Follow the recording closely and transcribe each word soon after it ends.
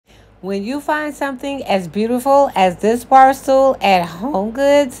When you find something as beautiful as this bar stool at Home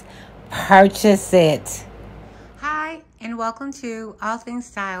Goods, purchase it. Hi, and welcome to All Things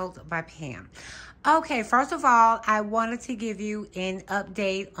Styled by Pam. Okay, first of all, I wanted to give you an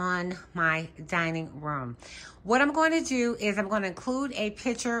update on my dining room. What I'm going to do is I'm going to include a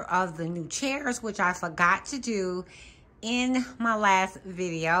picture of the new chairs, which I forgot to do in my last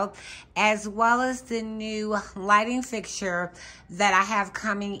video, as well as the new lighting fixture that I have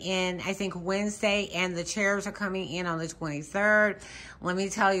coming in, I think Wednesday, and the chairs are coming in on the 23rd. Let me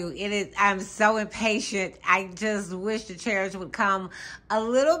tell you, I'm so impatient. I just wish the chairs would come a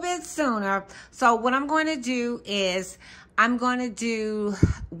little bit sooner. So what I'm going to do is I'm going to do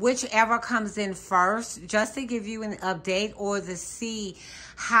whichever comes in first, just to give you an update or to see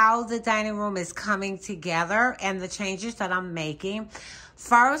how the dining room is coming together and the changes that I'm making.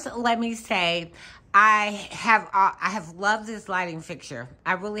 First, let me say, I have loved this lighting fixture.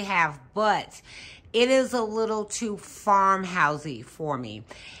 I really have, but it is a little too farmhousey for me.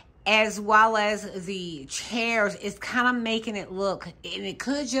 As well as the chairs, it's kind of making it look, and it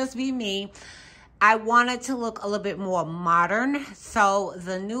could just be me, I want it to look a little bit more modern. So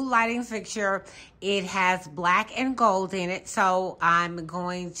the new lighting fixture, it has black and gold in it. So I'm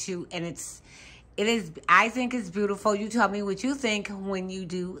going to, and it is, I think it's beautiful. You tell me what you think when you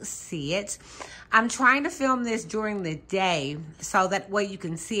do see it. I'm trying to film this during the day so that way you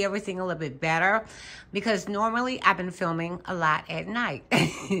can see everything a little bit better, because normally I've been filming a lot at night.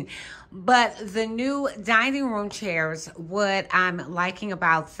 But the new dining room chairs, what I'm liking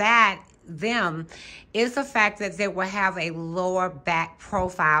about them is the fact that they will have a lower back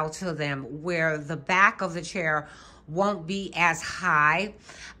profile to them, where the back of the chair won't be as high.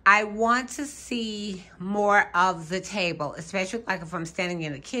 I want to see more of the table, especially like if I'm standing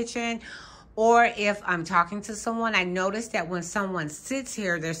in the kitchen or if I'm talking to someone. I noticed that when someone sits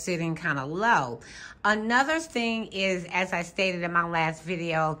here, they're sitting kind of low. Another thing is, as I stated in my last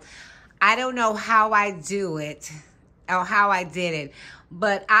video, I don't know how I do it or how I did it,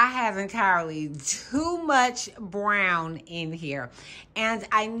 but I have entirely too much brown in here, and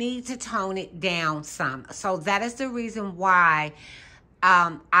I need to tone it down some. So that is the reason why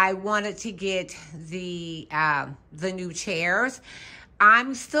I wanted to get the new chairs.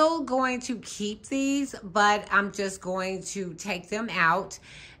 I'm still going to keep these, but I'm just going to take them out.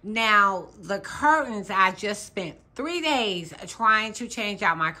 Now, the curtains, I just spent 3 days trying to change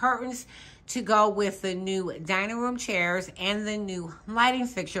out my curtains to go with the new dining room chairs and the new lighting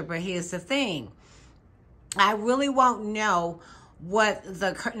fixture. But here's the thing. I really won't know what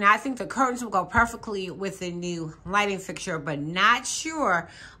now I think the curtains will go perfectly with the new lighting fixture, but not sure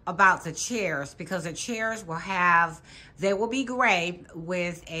about the chairs, because the chairs they will be gray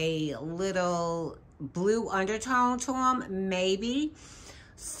with a little blue undertone to them, maybe.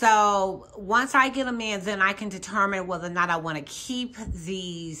 So once I get them in, then I can determine whether or not I want to keep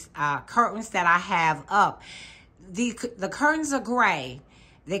these curtains that I have up. The curtains are gray.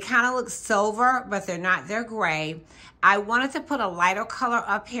 They kind of look silver, but they're not. They're gray. I wanted to put a lighter color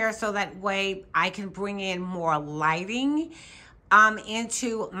up here so that way I can bring in more lighting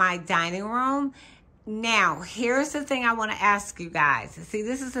into my dining room. Now, here's the thing I want to ask you guys. See,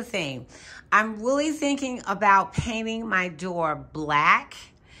 this is the thing. I'm really thinking about painting my door black,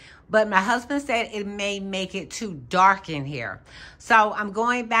 but my husband said it may make it too dark in here. So I'm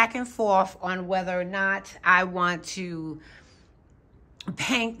going back and forth on whether or not I want to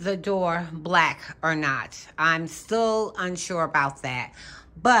paint the door black or not. I'm still unsure about that.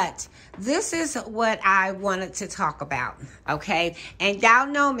 But this is what I wanted to talk about, okay? And y'all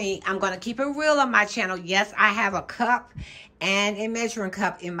know me, I'm going to keep it real on my channel. Yes, I have a cup and a measuring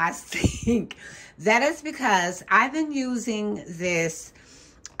cup in my sink. That is because I've been using this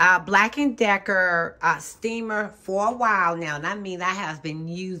Black & Decker steamer for a while now. And I mean, I have been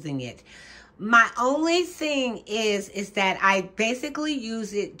using it. My only thing is that I basically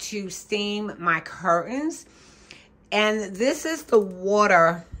use it to steam my curtains. And this is the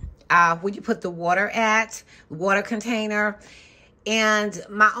water, where you put the water at, water container. And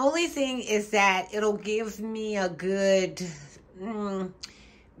my only thing is that it'll give me a good,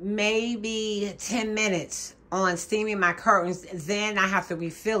 maybe 10 minutes on steaming my curtains. Then I have to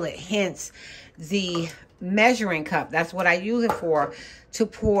refill it, hence the measuring cup. That's what I use it for, to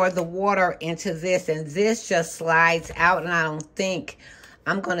pour the water into this. And this just slides out, and I don't think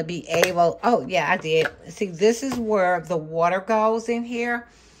I'm going to be able, oh yeah, I did. See, this is where the water goes in here.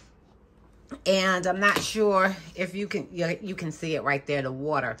 And I'm not sure if you can see it right there, the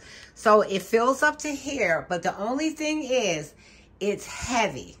water. So it fills up to here, but the only thing is it's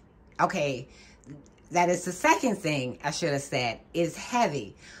heavy. Okay, that is the second thing I should have said. It's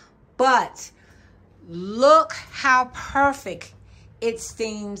heavy. But look how perfect it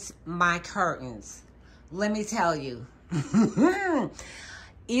steams my curtains. Let me tell you.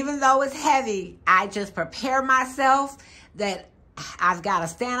 Even though it's heavy, I just prepare myself that I've got to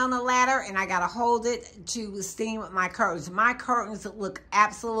stand on the ladder and I got to hold it to steam my curtains. My curtains look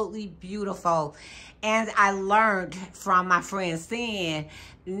absolutely beautiful. And I learned from my friend Stan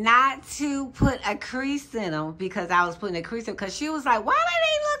not to put a crease in them, because I was putting a crease in, because she was like, why do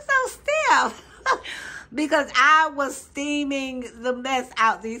they look so stiff? Because I was steaming the mess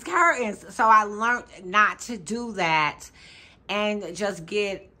out these curtains. So I learned not to do that and just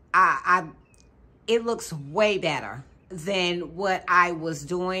get, it looks way better than what I was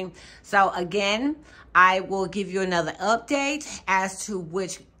doing. So again, I will give you another update as to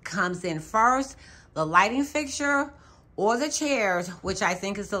which comes in first, the lighting fixture or the chairs, which I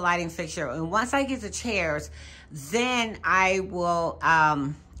think is the lighting fixture. And once I get the chairs, then I will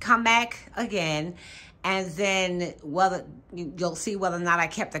come back again, and then whether you'll see whether or not I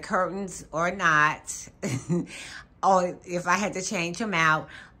kept the curtains or not, or if I had to change them out.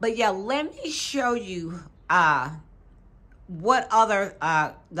 But yeah, let me show you what other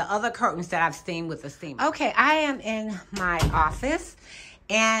the other curtains that I've steamed with the steamer. Okay, I am in my office,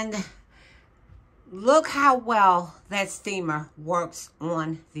 and look how well that steamer works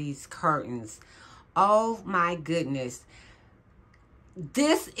on these curtains. Oh my goodness.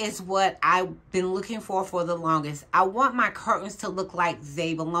 This is what I've been looking for the longest. I want my curtains to look like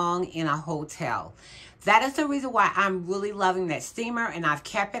they belong in a hotel. That is the reason why I'm really loving that steamer, and I've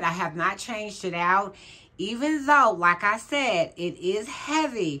kept it. I have not changed it out, even though, like I said, it is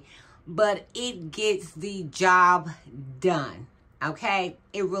heavy, but it gets the job done. Okay,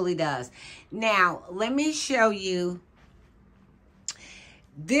 it really does. Now, let me show you.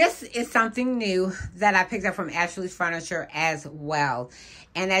 This is something new that I picked up from Ashley's Furniture as well.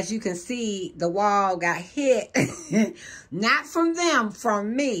 And as you can see, the wall got hit. Not from them,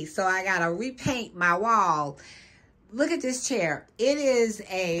 from me. So I got to repaint my wall. Look at this chair. It is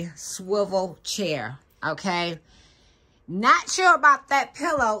a swivel chair, okay? Not sure about that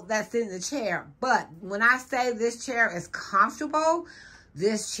pillow that's in the chair, but when I say this chair is comfortable,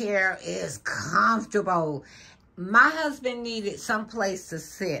 this chair is comfortable. My husband needed some place to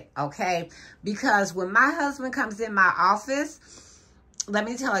sit, okay? Because when my husband comes in my office, let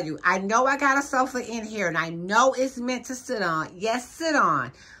me tell you, I know I got a sofa in here, and I know it's meant to sit on. Yes, sit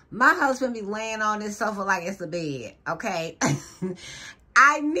on. My husband be laying on this sofa like it's a bed, okay?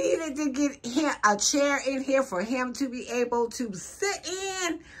 I needed to get him a chair in here for him to be able to sit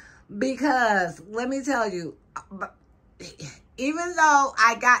in, because let me tell you, even though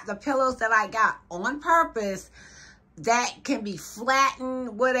I got the pillows that I got on purpose, that can be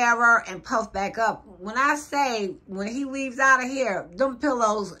flattened, whatever, and puffed back up. When I say, when he leaves out of here, them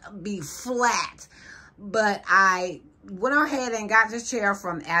pillows be flat. But I went ahead and got this chair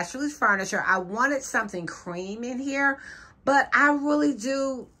from Ashley's Furniture. I wanted something cream in here, but I really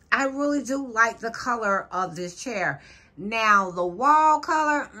do like the color of this chair. Now, the wall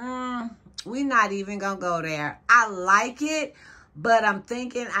color, we're not even going to go there. I like it, but I'm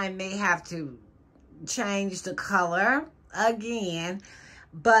thinking I may have to change the color again.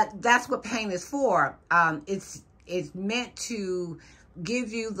 But that's what paint is for. It's meant to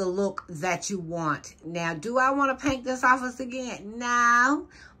give you the look that you want. Now, do I want to paint this office again? No.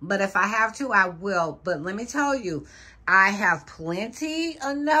 But if I have to, I will. But let me tell you, I have plenty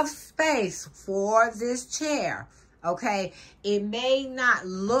enough space for this chair. Okay, it may not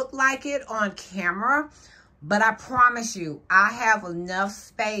look like it on camera, but I promise you, I have enough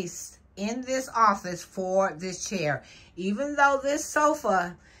space in this office for this chair. Even though this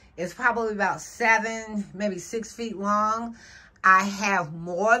sofa is probably about 7, maybe 6 feet long, I have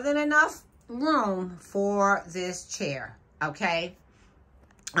more than enough room for this chair. Okay,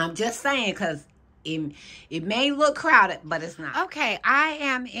 I'm just saying, because it may look crowded, but it's not. Okay, I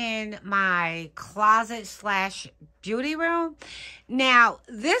am in my closet / beauty room. Now,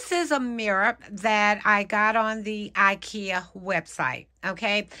 this is a mirror that I got on the Ikea website,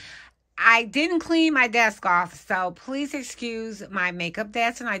 okay? I didn't clean my desk off, so please excuse my makeup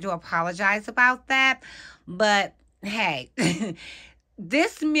desk, and I do apologize about that. But, hey,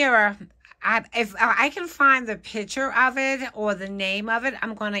 this mirror, if I can find the picture of it or the name of it,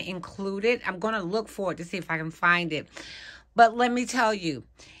 I'm going to include it. I'm going to look for it to see if I can find it. But let me tell you,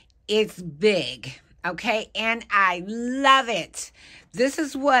 it's big, okay? And I love it. This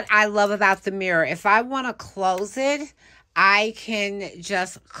is what I love about the mirror. If I want to close it, I can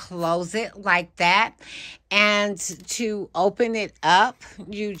just close it like that. And to open it up,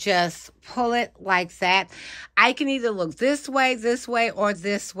 you just pull it like that. I can either look this way, or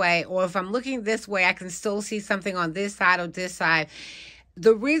this way. Or if I'm looking this way, I can still see something on this side or this side.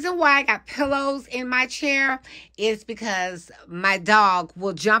 The reason why I got pillows in my chair is because my dog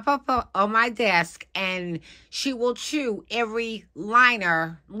will jump up on my desk and she will chew every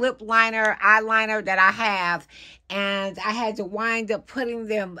liner, lip liner, eyeliner that I have. And I had to wind up putting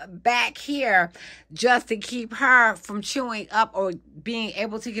them back here just to keep her from chewing up or being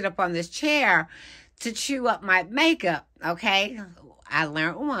able to get up on this chair to chew up my makeup, okay? I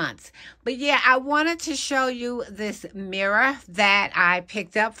learned once. But yeah, I wanted to show you this mirror that I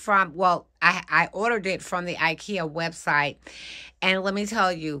picked up from, well, I ordered it from the Ikea website. And let me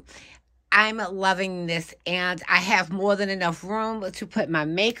tell you, I'm loving this, and I have more than enough room to put my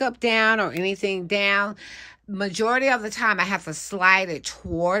makeup down or anything down. Majority of the time, I have to slide it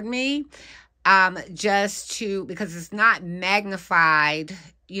toward me just to, because it's not magnified,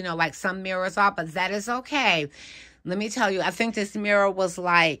 you know, like some mirrors are, but that is okay. Let me tell you, I think this mirror was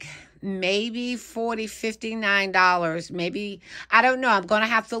like maybe $40, $59. Maybe, I don't know. I'm going to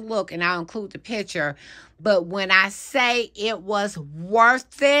have to look and I'll include the picture. But when I say it was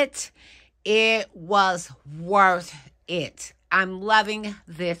worth it, it was worth it. I'm loving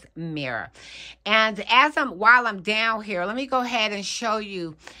this mirror. And while I'm down here, let me go ahead and show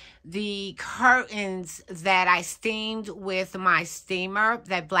you the curtains that I steamed with my steamer,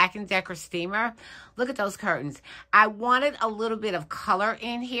 that Black & Decker steamer. Look at those curtains. I wanted a little bit of color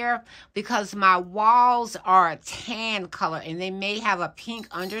in here because my walls are a tan color and they may have a pink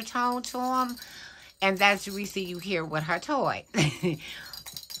undertone to them. And that's Reese you here with her toy.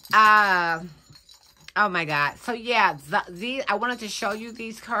 Oh my God. So yeah, I wanted to show you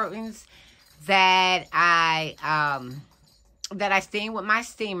these curtains that I steamed with my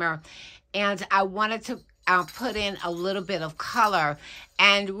steamer, and I wanted to put in a little bit of color.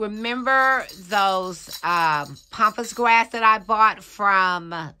 And remember those pampas grass that I bought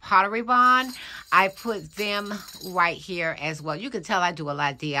from Pottery Barn? I put them right here as well. You can tell I do a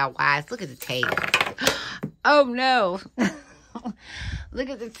lot of DIYs. Look at the tape. Oh no. Look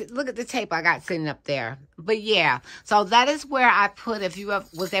at the tape I got sitting up there. But yeah, so that is where I put, if you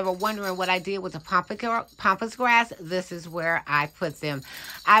was ever wondering what I did with the pampas grass, this is where I put them.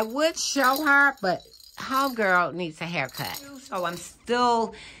 I would show her, but homegirl needs a haircut. So I'm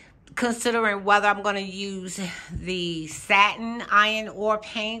still considering whether I'm going to use the satin iron or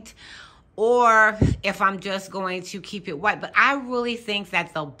paint, or if I'm just going to keep it white. But I really think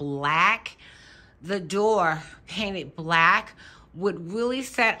that the door painted black would really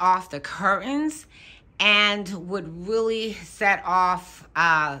set off the curtains and would really set off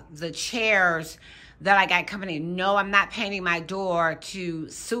the chairs that I got company. No, I'm not painting my door to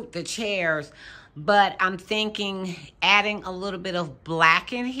suit the chairs, but I'm thinking adding a little bit of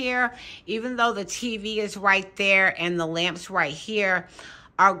black in here, even though the TV is right there and the lamps right here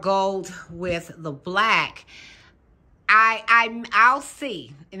are gold with the black. I'll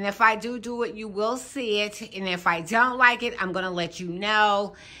see. And if I do it, you will see it. And if I don't like it, I'm going to let you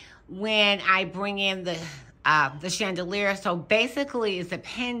know when I bring in the chandelier. So basically, it's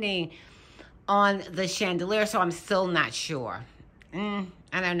depending on the chandelier. So I'm still not sure. I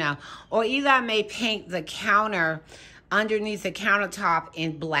don't know. Or either I may paint the counter underneath the countertop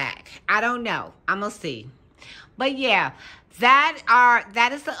in black. I don't know. I'm going to see. But yeah,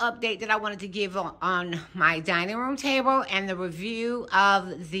 that is the update that I wanted to give on my dining room table and the review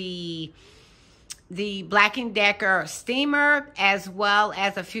of the Black & Decker steamer, as well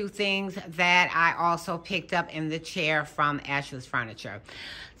as a few things that I also picked up in the chair from Ashley's Furniture.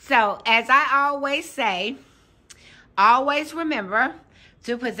 So, as I always say, always remember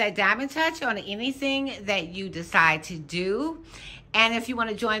to put that diamond touch on anything that you decide to do. And if you want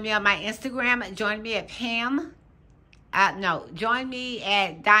to join me on my Instagram, join me at join me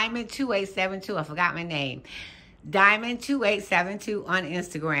at Diamond2872. I forgot my name. Diamond2872 on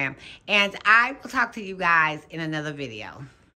Instagram. And I will talk to you guys in another video.